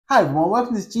Hi everyone,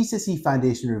 welcome to this GCSE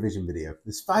Foundation Revision video.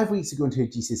 There's 5 weeks to go into your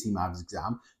GCSE Maths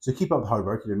exam, so keep up the hard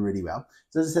work, you're doing really well.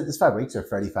 So as I said, there's 5 weeks or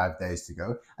 35 days to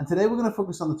go, and today we're going to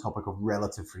focus on the topic of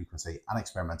relative frequency and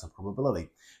experimental probability.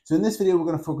 So in this video, we're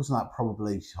going to focus on that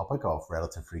probability topic of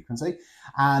relative frequency,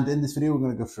 and in this video, we're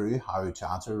going to go through how to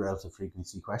answer relative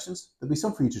frequency questions. There'll be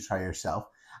some for you to try yourself,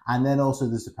 and then also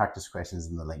there's the practice questions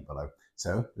in the link below.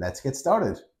 So let's get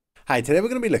started. Hi, today we're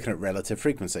going to be looking at relative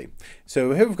frequency.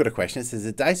 So here we've got a question. It says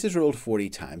the dice is rolled 40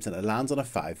 times and it lands on a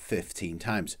 5 15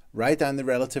 times. Write down the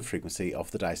relative frequency of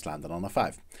the dice landing on a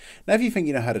 5. Now if you think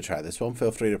you know how to try this one,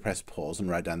 feel free to press pause and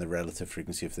write down the relative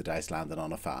frequency of the dice landing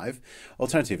on a 5.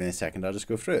 Alternatively, in a second I'll just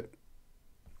go through it.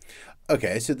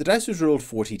 Okay, so the dice was rolled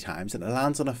 40 times and it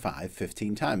lands on a 5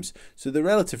 15 times. So the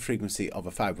relative frequency of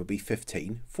a 5 would be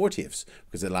 15 40ths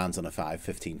because it lands on a 5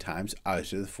 15 times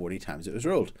out of the 40 times it was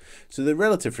rolled. So the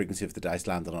relative frequency of the dice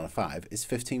landed on a 5 is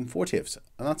 15 40ths,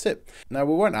 and that's it. Now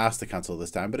we weren't asked to cancel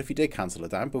this down, but if you did cancel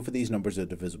it down, both of these numbers are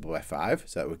divisible by 5,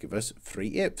 so that would give us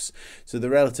 3/8. So the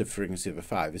relative frequency of a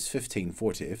 5 is 15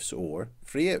 40ths or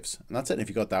 3/8, and that's it. And if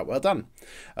you got that, well done.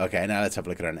 Okay, now let's have a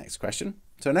look at our next question.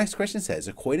 So our next question says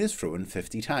a coin is thrown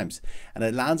 50 times and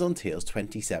it lands on tails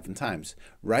 27 times.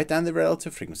 Write down the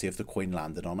relative frequency of the coin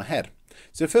landed on a head.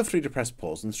 So feel free to press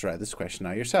pause and try this question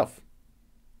out yourself.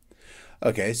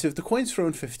 Okay, so if the coin's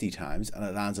thrown 50 times and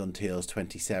it lands on tails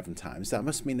 27 times, that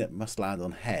must mean it must land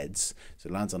on heads. So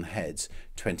it lands on heads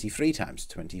 23 times,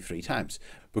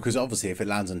 because obviously if it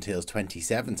lands on tails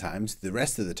 27 times, the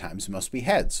rest of the times must be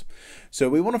heads. So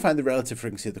we want to find the relative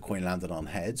frequency of the coin landed on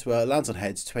heads. Well, it lands on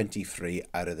heads 23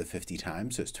 out of the 50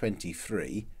 times, so it's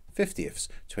 23 50ths,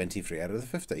 23 out of the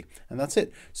 50, and that's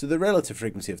it. So the relative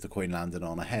frequency of the coin landed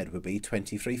on a head would be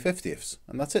 23 50ths,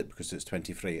 and that's it because it's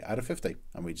 23 out of 50,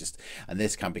 and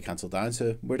this can't be cancelled down,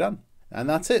 so we're done. And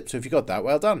that's it. So if you got that,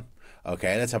 well done.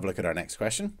 Okay, let's have a look at our next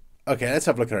question.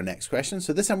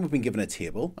 So this time we've been given a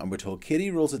table and we're told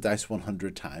Katie rolls a dice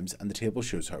 100 times and the table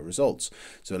shows her results.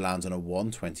 So it lands on a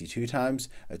 1 22 times,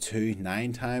 a 2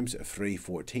 9 times, a 3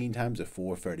 14 times, a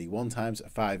 4 31 times, a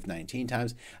 5 19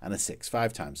 times, and a 6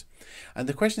 5 times. And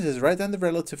the question says write down the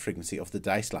relative frequency of the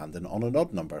dice landing on an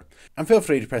odd number. And feel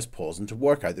free to press pause and to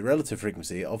work out the relative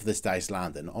frequency of this dice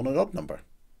landing on an odd number.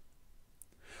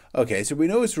 Okay, so we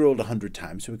know it's rolled 100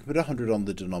 times, so we can put 100 on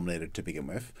the denominator to begin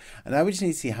with. And now we just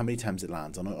need to see how many times it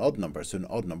lands on an odd number. So an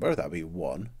odd number, that would be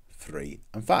 1, 3,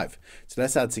 and 5. So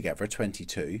let's add together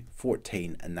 22,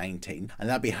 14, and 19. And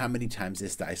that'd be how many times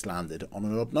this dice landed on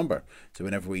an odd number. So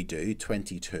whenever we do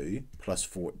 22 plus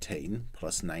 14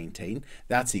 plus 19,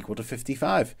 that's equal to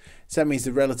 55. So that means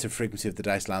the relative frequency of the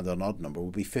dice landed on an odd number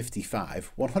will be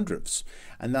 55 100ths.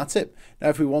 And that's it. Now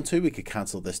if we want to, we could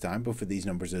cancel this down. Both of these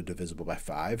numbers are divisible by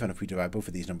 5. And if we divide both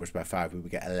of these numbers by 5, we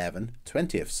would get 11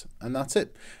 20ths. And that's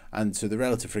it. And so the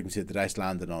relative frequency of the dice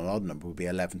landed on an odd number would be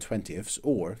 11 20ths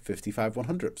or 55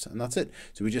 100ths, and that's it.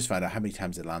 So we just found out how many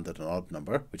times it landed on an odd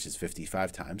number, which is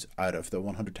 55 times, out of the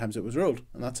 100 times it was rolled,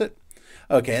 and that's it.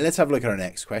 Okay, let's have a look at our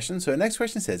next question. So our next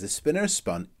question says a spinner is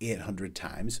spun 800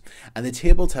 times, and the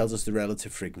table tells us the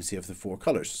relative frequency of the 4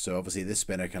 colours. So obviously this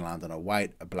spinner can land on a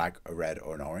white, a black, a red,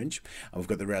 or an orange, and we've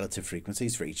got the relative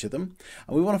frequencies for each of them.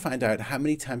 And we want to find out how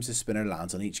many times the spinner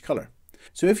lands on each colour.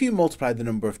 So if you multiply the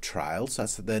number of trials,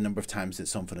 that's the number of times that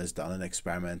something is done, an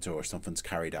experiment or something's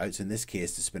carried out. So in this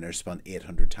case, the spinner is spun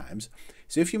 800 times.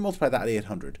 So if you multiply that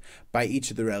 800 by each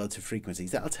of the relative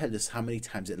frequencies, that'll tell us how many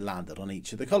times it landed on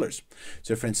each of the colours.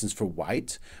 So for instance, for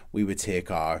white, we would take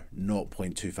our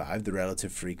 0.25, the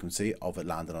relative frequency of it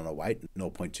landing on a white,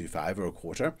 0.25 or a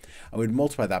quarter, and we'd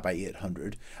multiply that by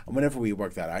 800. And whenever we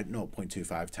work that out,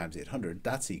 0.25 times 800,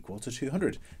 that's equal to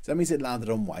 200. So that means it landed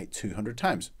on white 200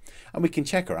 times. And we can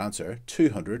check our answer.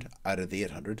 200 out of the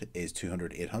 800 is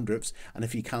 200 800ths, and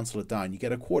if you cancel it down, you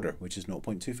get a quarter, which is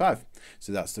 0.25.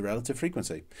 So that's the relative frequency.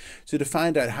 So to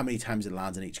find out how many times it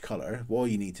lands in each colour, all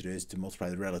you need to do is to multiply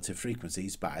the relative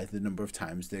frequencies by the number of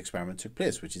times the experiment took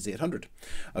place, which is 800.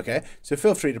 Okay, so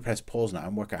feel free to press pause now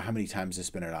and work out how many times the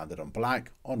spinner landed on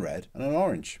black, on red, and on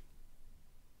orange.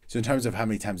 So in terms of how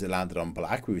many times it landed on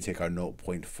black, we would take our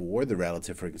 0.4, the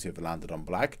relative frequency of it landed on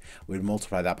black. We'd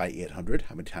multiply that by 800,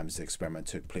 how many times the experiment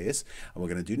took place. And we're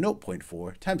going to do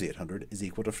 0.4 times 800 is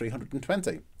equal to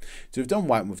 320. So we've done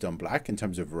white and we've done black. In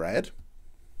terms of red,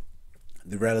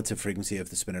 the relative frequency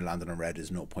of the spinner landed on red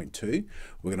is 0.2.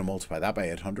 We're going to multiply that by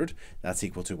 800. That's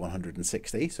equal to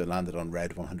 160. So it landed on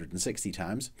red 160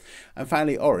 times. And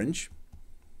finally, orange.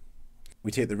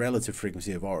 we take the relative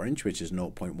frequency of orange, which is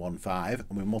 0.15,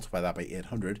 and we multiply that by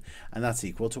 800, and that's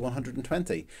equal to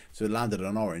 120. So it landed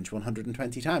on orange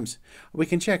 120 times. We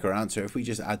can check our answer if we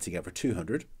just add together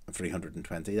 200 and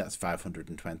 320, that's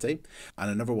 520,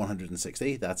 and another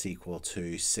 160, that's equal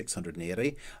to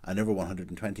 680, another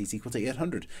 120 is equal to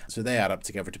 800. So they add up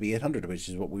together to be 800, which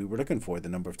is what we were looking for, the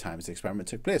number of times the experiment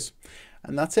took place.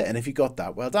 And that's it. And if you got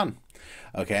that, well done.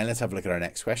 Okay, and let's have a look at our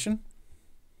next question.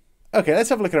 Okay, let's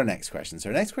have a look at our next question. So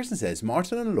our next question says,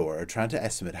 Martin and Laura are trying to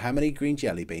estimate how many green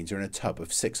jelly beans are in a tub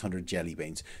of 600 jelly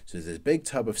beans. So there's this big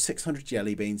tub of 600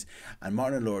 jelly beans, and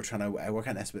Martin and Laura are trying to work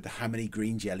out an estimate of how many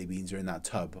green jelly beans are in that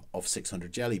tub of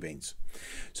 600 jelly beans.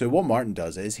 So what Martin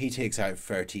does is he takes out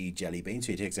 30 jelly beans.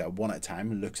 So he takes out one at a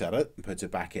time and looks at it and puts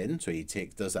it back in. So he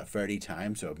does that 30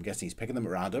 times. So I'm guessing he's picking them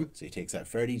at random. So he takes out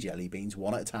 30 jelly beans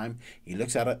one at a time. He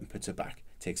looks at it and puts it back.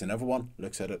 Takes another one,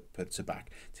 looks at it, puts it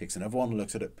back. Takes another one,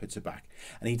 looks at it, puts it back.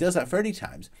 And he does that 30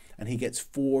 times and he gets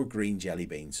 4 green jelly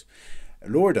beans.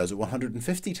 Laura does it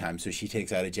 150 times, so she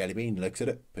takes out a jelly bean, looks at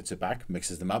it, puts it back,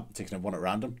 mixes them up, takes another one at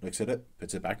random, looks at it,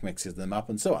 puts it back, mixes them up,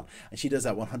 and so on. And she does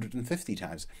that 150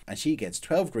 times, and she gets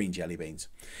 12 green jelly beans.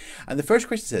 And the first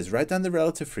question says, write down the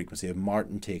relative frequency of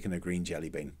Martin taking a green jelly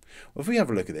bean. Well, if we have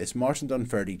a look at this, Martin done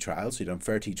 30 trials, so he done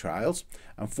 30 trials,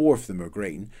 and 4 of them are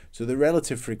green, so the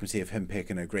relative frequency of him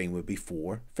picking a green would be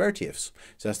 4/30ths.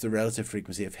 So that's the relative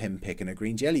frequency of him picking a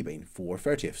green jelly bean,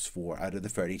 4/30ths, 4 out of the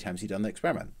 30 times he done the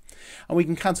experiment. And we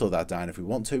can cancel that down if we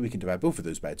want to. We can divide both of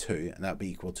those by 2, and that would be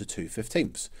equal to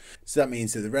 2/15ths. So that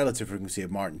means that the relative frequency of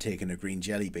Martin taking a green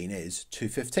jelly bean is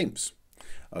 2/15ths.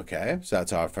 Okay, so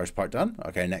that's our first part done.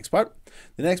 Okay, next part.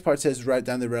 The next part says write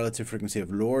down the relative frequency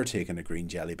of Laura taking a green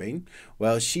jelly bean.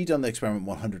 Well, she done the experiment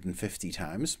 150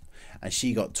 times, and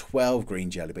she got 12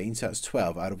 green jelly beans. So that's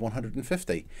 12 out of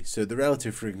 150. So the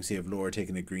relative frequency of Laura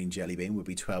taking a green jelly bean would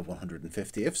be 12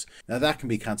 150ths. Now that can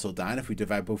be cancelled down. If we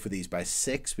divide both of these by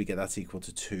 6, we get that's equal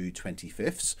to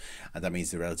 2/25ths, and that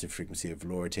means the relative frequency of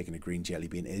Laura taking a green jelly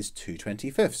bean is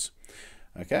 2/25ths.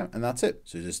 Okay, and that's it.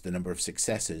 So just the number of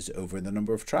successes over the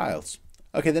number of trials.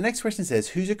 Okay, the next question says,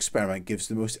 whose experiment gives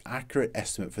the most accurate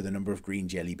estimate for the number of green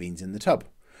jelly beans in the tub?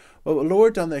 Well,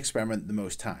 Laura done the experiment the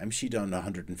most times. She done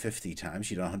 150 times.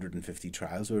 She done 150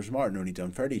 trials, whereas Martin only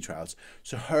done 30 trials.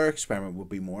 So her experiment would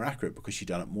be more accurate because she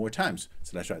done it more times.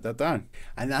 So let's write that down.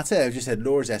 And that's it. I've just said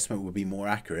Laura's estimate would be more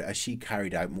accurate as she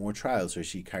carried out more trials, or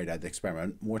she carried out the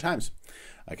experiment more times.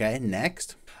 Okay,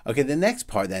 next. Okay, the next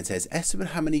part then says, estimate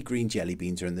how many green jelly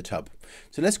beans are in the tub.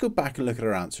 So let's go back and look at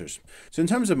our answers. So in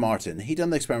terms of Martin, he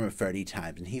done the experiment 30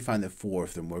 times and he found that 4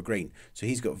 of them were green. So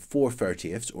he's got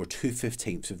 4/30ths, or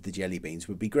 2/15ths of the jelly beans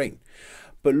would be green.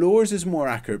 But Laura's is more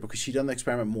accurate because she done the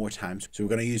experiment more times. So we're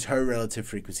going to use her relative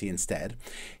frequency instead.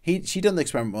 She done the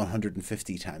experiment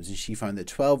 150 times and she found that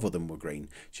 12 of them were green.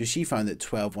 So she found that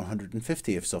 12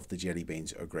 150ths of the jelly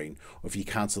beans are green. Or if you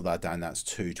cancel that down, that's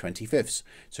 2/25ths.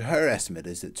 So her estimate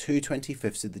is that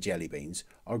 2/25ths of the jelly beans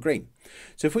are green.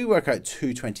 So if we work out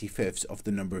 2/25ths of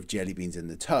the number of jelly beans in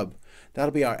the tub, that'll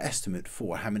be our estimate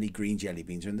for how many green jelly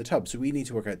beans are in the tub. So we need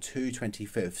to work out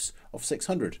 2/25ths of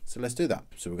 600. So let's do that.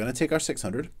 So we're going to take our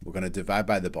 600. We're going to divide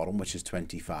by the bottom, which is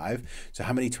 25. So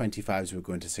how many 25s would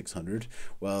go into 600?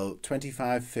 Well,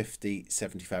 25, 50,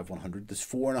 75, 100. There's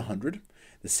 4 and 100.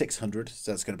 The 600,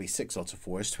 so that's going to be 6 lots of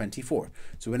 4 is 24.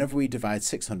 So whenever we divide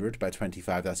 600 by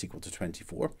 25, that's equal to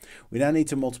 24. We now need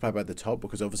to multiply by the top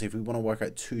because obviously if we want to work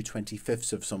out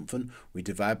 2/25ths of something, we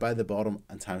divide by the bottom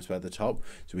and times by the top.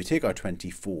 So we take our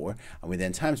 24 and we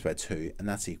then times by 2, and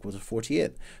that's equal to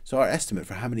 48. So our estimate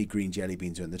for how many green jelly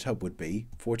beans are in the tub would be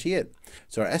 48.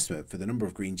 So our estimate for the number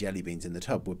of green jelly beans in the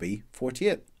tub would be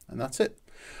 48. And that's it.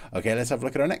 Okay, let's have a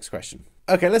look at our next question.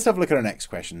 Okay, let's have a look at our next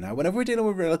question. Now, whenever we're dealing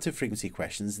with relative frequency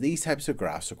questions, these types of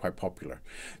graphs are quite popular.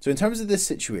 So in terms of this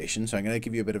situation, so I'm going to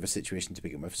give you a bit of a situation to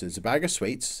begin with. So there's a bag of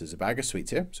sweets. There's a bag of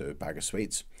sweets here. So a bag of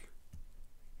sweets.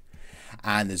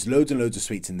 And there's loads and loads of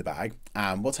sweets in the bag.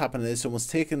 And what's happening is someone's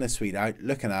taking a sweet out,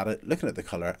 looking at it, looking at the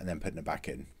colour, and then putting it back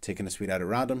in. Taking a sweet out at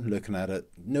random, looking at it,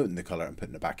 noting the colour, and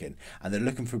putting it back in. And they're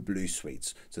looking for blue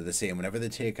sweets. So they're saying whenever they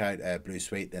take out a blue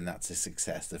sweet, then that's a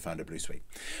success. They found a blue sweet.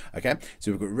 Okay,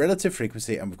 so we've got relative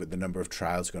frequency and we've got the number of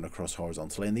trials going across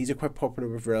horizontally. And these are quite popular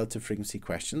with relative frequency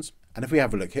questions. And if we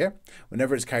have a look here,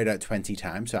 whenever it's carried out 20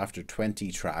 times, so after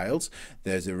 20 trials,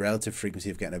 there's a relative frequency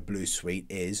of getting a blue sweet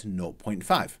is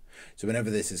 0.5. So whenever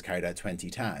this is carried out 20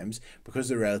 times, because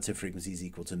the relative frequency is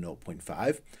equal to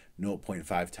 0.5,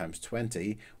 0.5 times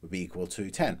 20 would be equal to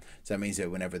 10. So that means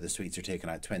that whenever the sweets are taken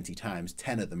out 20 times,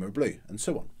 10 of them are blue, and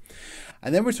so on.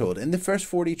 And then we're told in the first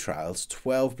 40 trials,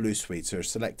 12 blue sweets are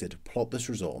selected. Plot this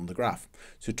result on the graph.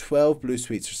 So 12 blue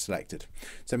sweets are selected.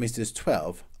 So that means there's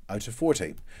 12 out of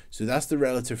 40. So that's the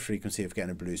relative frequency of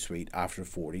getting a blue suite after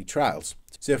 40 trials.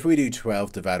 So if we do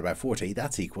 12 divided by 40,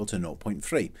 that's equal to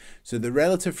 0.3. So the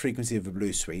relative frequency of a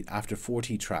blue suite after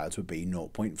 40 trials would be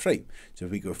 0.3. So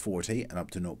if we go 40 and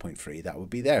up to 0.3, that would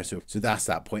be there. So that's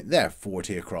that point there,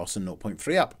 40 across and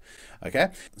 0.3 up. Okay,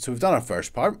 so we've done our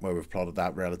first part where we've plotted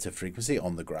that relative frequency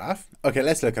on the graph. Okay,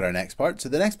 let's look at our next part. So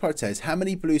the next part says how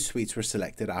many blue suites were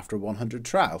selected after 100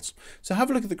 trials. So have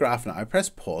a look at the graph now, press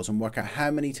pause and work out how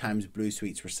many times blue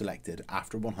suites were selected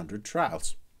after 100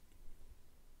 trials.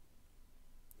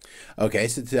 Okay,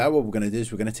 so to that what we're going to do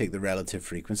is we're going to take the relative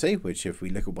frequency, which if we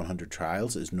look at 100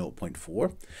 trials is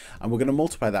 0.4, and we're going to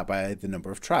multiply that by the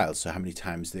number of trials, so how many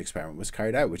times the experiment was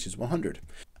carried out, which is 100.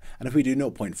 And if we do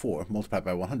 0.4 multiplied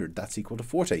by 100, that's equal to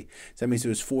 40. So that means there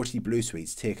was 40 blue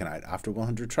suites taken out after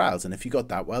 100 trials, and if you got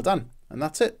that, well done. And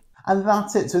that's it. And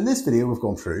that's it. So in this video, we've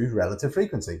gone through relative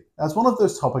frequency. That's one of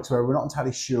those topics where we're not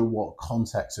entirely sure what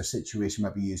context or situation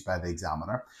might be used by the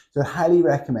examiner. So I highly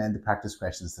recommend the practice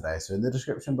questions today. So in the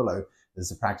description below, there's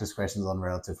the practice questions on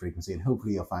relative frequency, and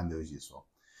hopefully you'll find those useful.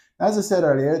 Now, as I said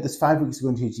earlier, there's 5 weeks to go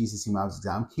into your GCSE Maths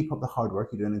exam. Keep up the hard work.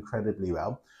 You're doing incredibly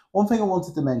well. One thing I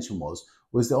wanted to mention was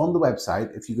that on the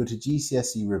website, if you go to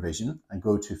GCSE revision and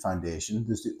go to foundation,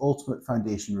 there's the ultimate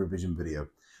foundation revision video.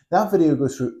 That video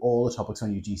goes through all the topics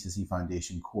on your GCSE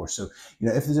Foundation course. So,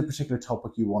 if there's a particular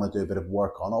topic you want to do a bit of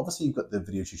work on, obviously you've got the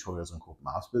video tutorials on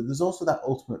Corbettmaths, but there's also that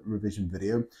ultimate revision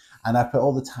video, and I put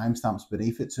all the timestamps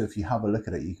beneath it. So if you have a look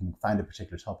at it, you can find a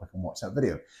particular topic and watch that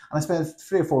video. And I spent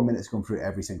 3 or 4 minutes going through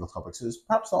every single topic. So it's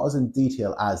perhaps not as in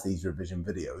detail as these revision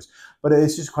videos, but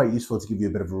it's just quite useful to give you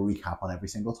a bit of a recap on every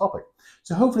single topic.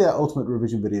 So hopefully that ultimate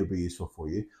revision video will be useful for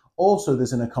you. Also,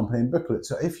 there's an accompanying booklet.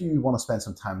 So if you want to spend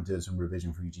some time doing some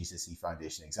revision for your GCSE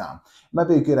Foundation exam, it might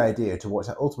be a good idea to watch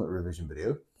that ultimate revision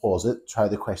video, pause it, try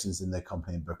the questions in the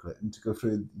accompanying booklet, and to go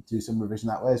through, do some revision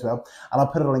that way as well. And I'll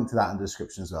put a link to that in the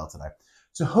description as well today.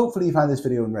 So hopefully you find this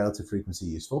video on relative frequency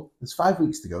useful. There's 5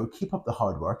 weeks to go. Keep up the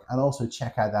hard work and also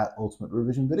check out that ultimate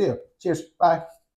revision video. Cheers. Bye.